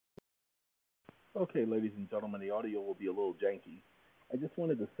Okay, ladies and gentlemen, the audio will be a little janky. I just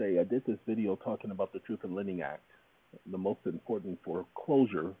wanted to say I did this video talking about the Truth in Lending Act, the most important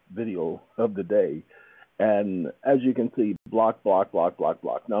foreclosure video of the day. And as you can see, block, block, block, block,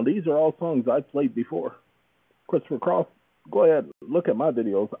 block. Now, these are all songs I've played before. Christopher Cross, go ahead, look at my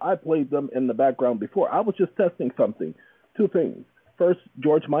videos. I played them in the background before. I was just testing something. Two things. First,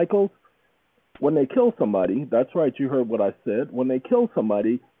 George Michael's, when they kill somebody, that's right, you heard what I said. When they kill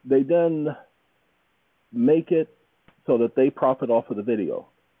somebody, they then make it so that they profit off of the video.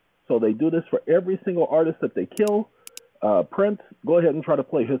 So they do this for every single artist that they kill. Prince, go ahead and try to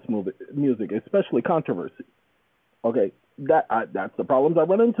play his music, especially Controversy. Okay, that's the problems I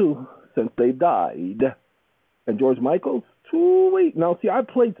run into since they died. And George Michael's, sweet. Now, see, I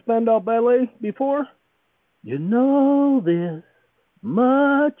played Spandau Ballet before. You know this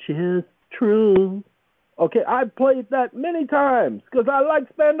much is true. Okay, I played that many times because I like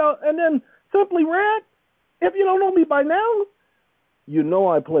Spandau. And then Simply Red, if you don't know me by now, you know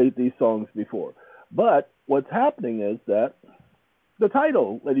I played these songs before. But what's happening is that the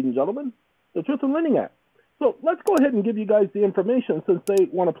title, ladies and gentlemen, the Truth in Lending Act. So let's go ahead and give you guys the information since they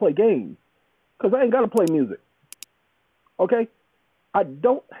want to play games. Because I ain't got to play music. Okay? I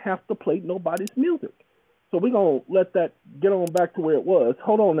don't have to play nobody's music. So we're going to let that get on back to where it was.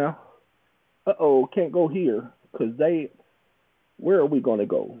 Hold on now. Uh-oh, can't go here. Because where are we going to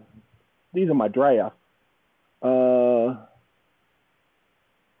go? These are my drafts.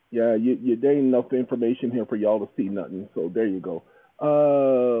 Yeah, there ain't enough information here for y'all to see nothing. So there you go.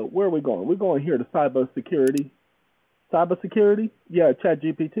 Where are we going? We're going here to cybersecurity. Cybersecurity? Yeah,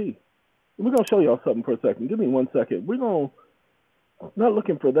 ChatGPT. We're going to show y'all something for a second. Give me 1 second. We're going to, not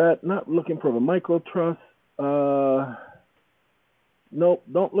looking for that, not looking for the micro trust. Nope,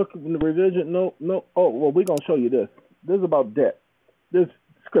 don't look in the revision. Nope. Oh, well, we're going to show you this. This is about debt. This is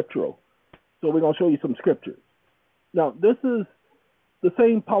scriptural. So we're going to show you some scriptures. Now, this is the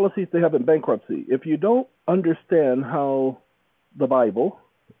same policies they have in bankruptcy. If you don't understand how the Bible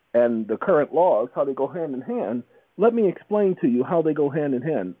and the current laws, how they go hand in hand, let me explain to you how they go hand in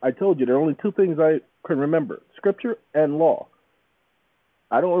hand. I told you there are only two things I can remember, scripture and law.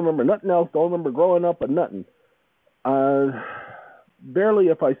 I don't remember nothing else. Don't remember growing up or nothing. Barely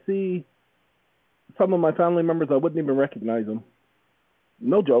if I see some of my family members, I wouldn't even recognize them.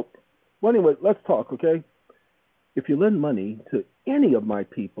 No joke. Well, anyway, let's talk, okay? If you lend money to any of my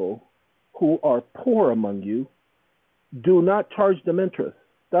people who are poor among you, do not charge them interest.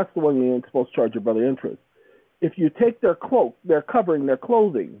 That's the one you ain't supposed to charge your brother interest. If you take their cloak, their covering, their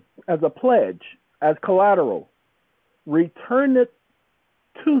clothing as a pledge, as collateral, return it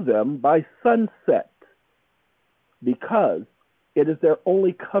to them by sunset because it is their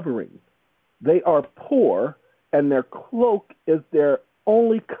only covering. They are poor and their cloak is their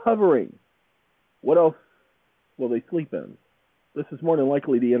only covering. What else will they sleep in? This is more than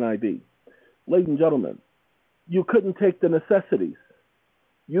likely the NIV. Ladies and gentlemen, you couldn't take the necessities.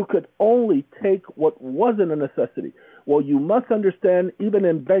 You could only take what wasn't a necessity. Well, you must understand, even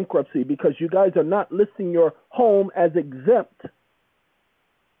in bankruptcy, because you guys are not listing your home as exempt.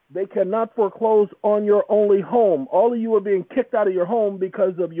 They cannot foreclose on your only home. All of you are being kicked out of your home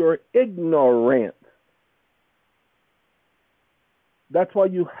because of your ignorance. That's why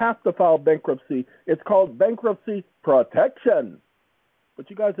you have to file bankruptcy. It's called bankruptcy protection. But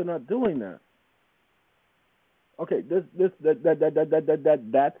you guys are not doing that. Okay, that's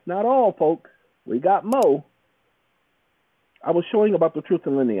not all, folks. We got more. I was showing about the Truth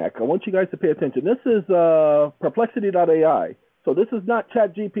in Lending Act. I want you guys to pay attention. This is perplexity.ai. So this is not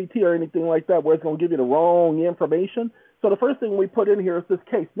ChatGPT or anything like that where it's going to give you the wrong information. So the first thing we put in here is this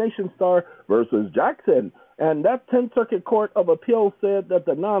case, Nation Star versus Jackson. And that 10th Circuit Court of Appeals said that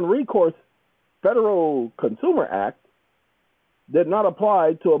the non-recourse Federal Consumer Act did not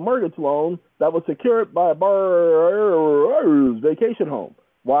apply to a mortgage loan that was secured by a borrower's vacation home.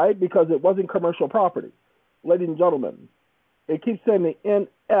 Why? Because it wasn't commercial property. Ladies and gentlemen, it keeps saying the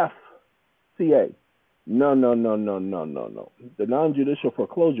NFCA. No. The Non-Judicial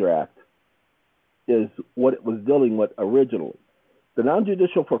Foreclosure Act is what it was dealing with originally. The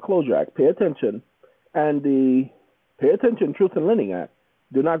Non-Judicial Foreclosure Act, pay attention, and the Truth in Lending Act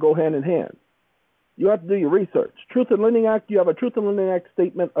do not go hand in hand. You have to do your research. Truth in Lending Act, you have a Truth in Lending Act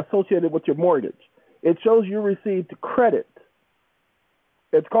statement associated with your mortgage. It shows you received credit.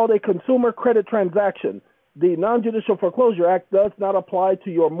 It's called a consumer credit transaction. The Non-Judicial Foreclosure Act does not apply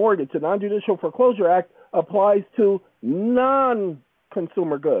to your mortgage. The Non-Judicial Foreclosure Act applies to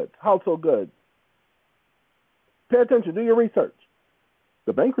non-consumer goods, household goods. Pay attention, do your research.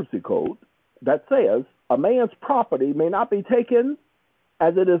 The bankruptcy code that says a man's property may not be taken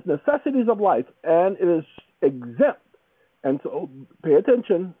as it is necessities of life, and it is exempt. And so pay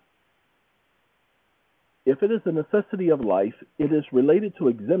attention. If it is a necessity of life, it is related to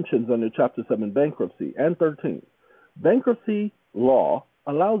exemptions under Chapter 7 Bankruptcy and 13. Bankruptcy law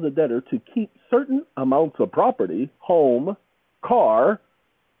allows a debtor to keep certain amounts of property, home, car,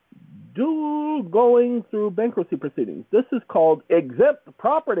 due going through bankruptcy proceedings. This is called exempt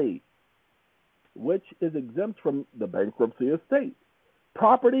property, which is exempt from the bankruptcy estate.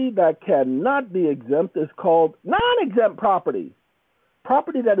 Property that cannot be exempt is called non-exempt property.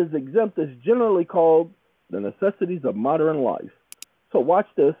 Property that is exempt is generally called the necessities of modern life. So watch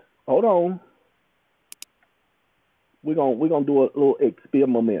this. Hold on. We're gonna do a little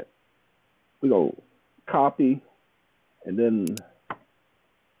experiment. We're gonna copy and then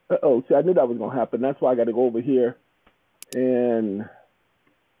see, I knew that was gonna happen. That's why I gotta go over here and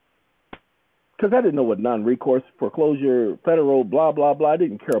because I didn't know what non-recourse, foreclosure, federal, blah, blah, blah. I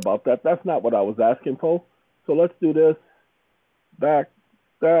didn't care about that. That's not what I was asking for. So let's do this. Back,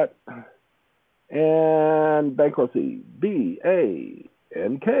 that, and bankruptcy. B-A-N-K-R.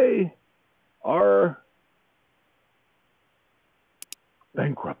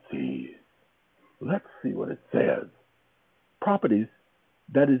 Bankruptcy. Let's see what it says. Properties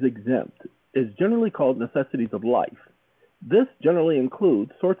that is exempt is generally called necessities of life. This generally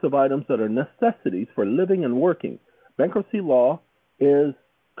includes sorts of items that are necessities for living and working. Bankruptcy law is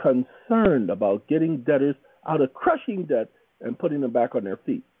concerned about getting debtors out of crushing debt and putting them back on their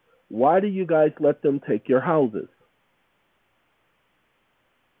feet. Why do you guys let them take your houses?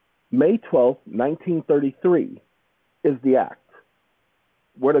 May 12, 1933 is the act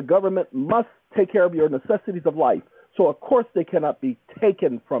where the government must take care of your necessities of life. So, of course, they cannot be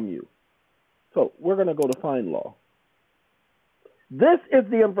taken from you. So we're going to go to fine law. This is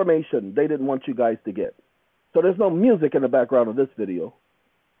the information they didn't want you guys to get. So there's no music in the background of this video.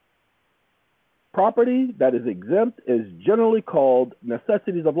 Property that is exempt is generally called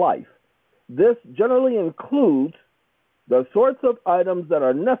necessities of life. This generally includes the sorts of items that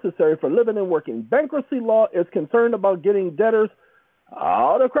are necessary for living and working. Bankruptcy law is concerned about getting debtors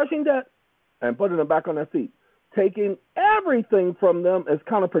out of crushing debt and putting them back on their feet. Taking everything from them is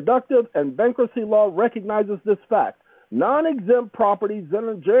counterproductive, and bankruptcy law recognizes this fact. Non-exempt property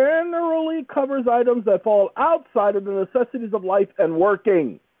generally covers items that fall outside of the necessities of life and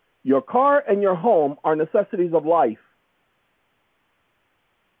working. Your car and your home are necessities of life.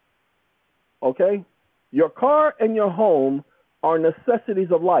 Okay? Your car and your home are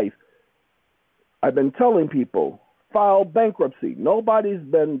necessities of life. I've been telling people, file bankruptcy. Nobody's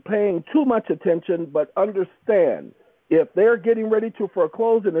been paying too much attention, but understand, if they're getting ready to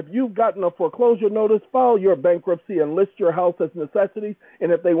foreclose, and if you've gotten a foreclosure notice, file your bankruptcy and list your house as necessities.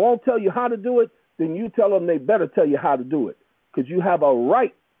 And if they won't tell you how to do it, then you tell them they better tell you how to do it, because you have a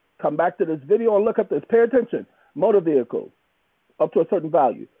right. Come back to this video and look up this. Pay attention. Motor vehicles, up to a certain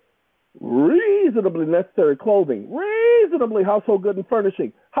value. Reasonably necessary clothing. Reasonably household good and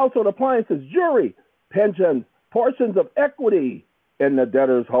furnishing. Household appliances, jewelry, pensions, portions of equity in the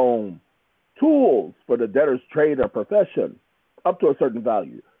debtor's home. Tools for the debtor's trade or profession, up to a certain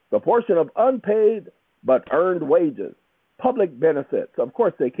value. The portion of unpaid but earned wages. Public benefits. Of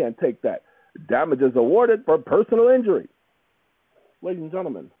course, they can't take that. Damages awarded for personal injury. Ladies and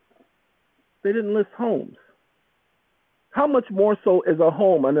gentlemen, they didn't list homes. How much more so is a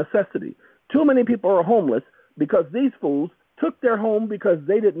home a necessity? Too many people are homeless because these fools took their home because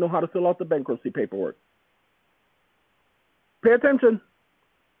they didn't know how to fill out the bankruptcy paperwork. Pay attention.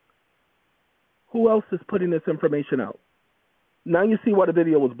 Who else is putting this information out? Now you see why the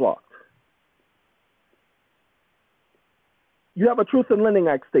video was blocked. You have a Truth in Lending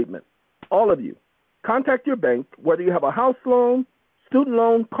Act statement. All of you. Contact your bank, whether you have a house loan, student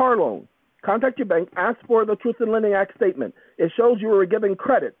loan, car loan. Contact your bank, ask for the Truth in Lending Act statement. It shows you were given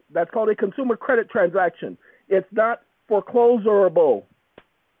credit. That's called a consumer credit transaction. It's not foreclosurable.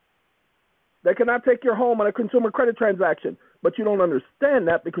 They cannot take your home on a consumer credit transaction. But you don't understand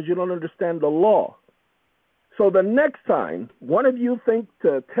that because you don't understand the law. So the next time one of you think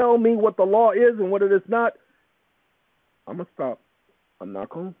to tell me what the law is and what it is not, I'm going to stop. I'm not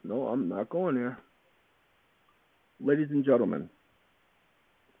going there. Ladies and gentlemen,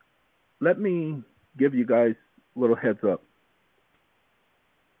 let me give you guys a little heads up.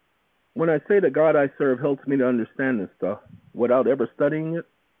 When I say the God I serve helps me to understand this stuff without ever studying it,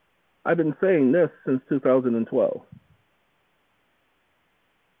 I've been saying this since 2012.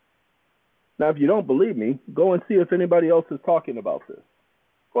 Now, if you don't believe me, go and see if anybody else is talking about this.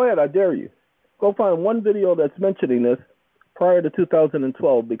 Go ahead, I dare you. Go find one video that's mentioning this prior to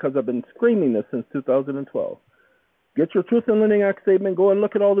 2012, because I've been screaming this since 2012. Get your Truth in Lending Act statement. Go and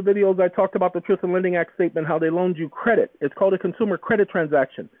look at all the videos I talked about the Truth in Lending Act statement, how they loaned you credit. It's called a consumer credit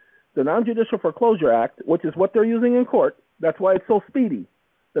transaction. The Non-Judicial Foreclosure Act, which is what they're using in court, that's why it's so speedy.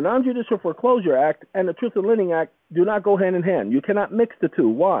 The Non-Judicial Foreclosure Act and the Truth in Lending Act do not go hand in hand. You cannot mix the two.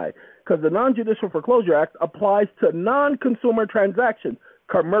 Why? Because the Non-Judicial Foreclosure Act applies to non-consumer transactions,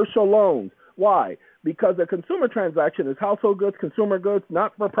 commercial loans. Why? Because a consumer transaction is household goods, consumer goods,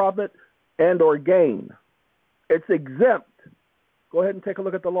 not for profit, and or gain. It's exempt. Go ahead and take a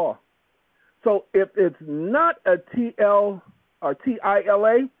look at the law. So if it's not a TL or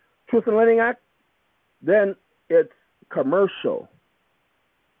TILA, Truth in Lending Act, then it's commercial.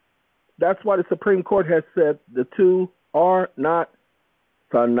 That's why the Supreme Court has said the two are not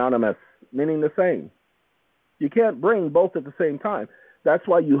synonymous, meaning the same. You can't bring both at the same time. That's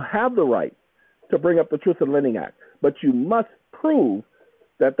why you have the right to bring up the Truth in Lending Act, but you must prove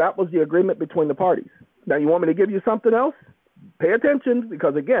that that was the agreement between the parties. Now, you want me to give you something else? Pay attention,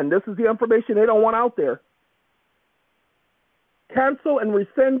 because again, this is the information they don't want out there. Cancel and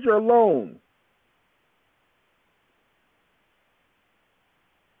rescind your loan.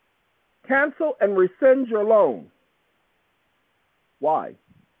 Cancel and rescind your loan. Why?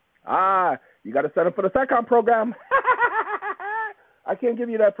 You got to sign up for the SACOM program. I can't give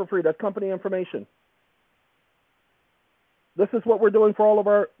you that for free. That's company information. This is what we're doing for all of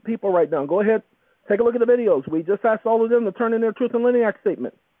our people right now. Go ahead, take a look at the videos. We just asked all of them to turn in their Truth in Lending Act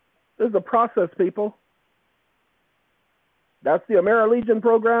statement. This is a process, people. That's the AmeriLegion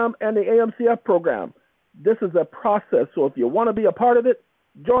program and the AMCF program. This is a process, so if you want to be a part of it,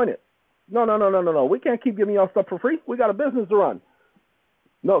 join it. No. We can't keep giving y'all stuff for free. We got a business to run.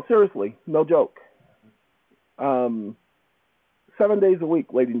 No, seriously, no joke. 7 days a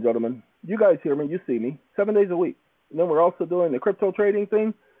week, ladies and gentlemen. You guys hear me, you see me. 7 days a week. And then we're also doing the crypto trading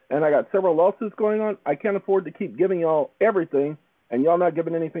thing, and I got several lawsuits going on. I can't afford to keep giving y'all everything, and y'all not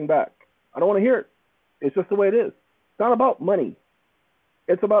giving anything back. I don't want to hear it. It's just the way it is. It's not about money.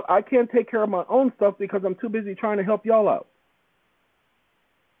 It's about I can't take care of my own stuff because I'm too busy trying to help y'all out.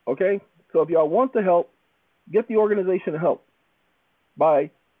 Okay? So if y'all want the help, get the organization help by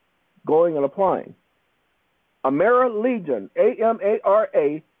going and applying. AmeriLegion,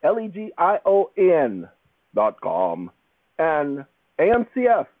 AmeriLegion.com, and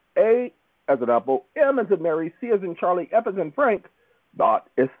AMCF, A as in Apple, M as in Mary, C as in Charlie, F as in Frank,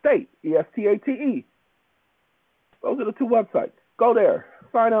 .estate, ESTATE. Those are the two websites. Go there,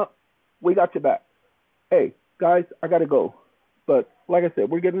 sign up. We got your back. Hey, guys, I got to go. But like I said,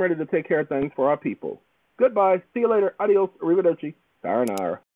 we're getting ready to take care of things for our people. Goodbye. See you later. Adios. Arrivederci. Sayonara.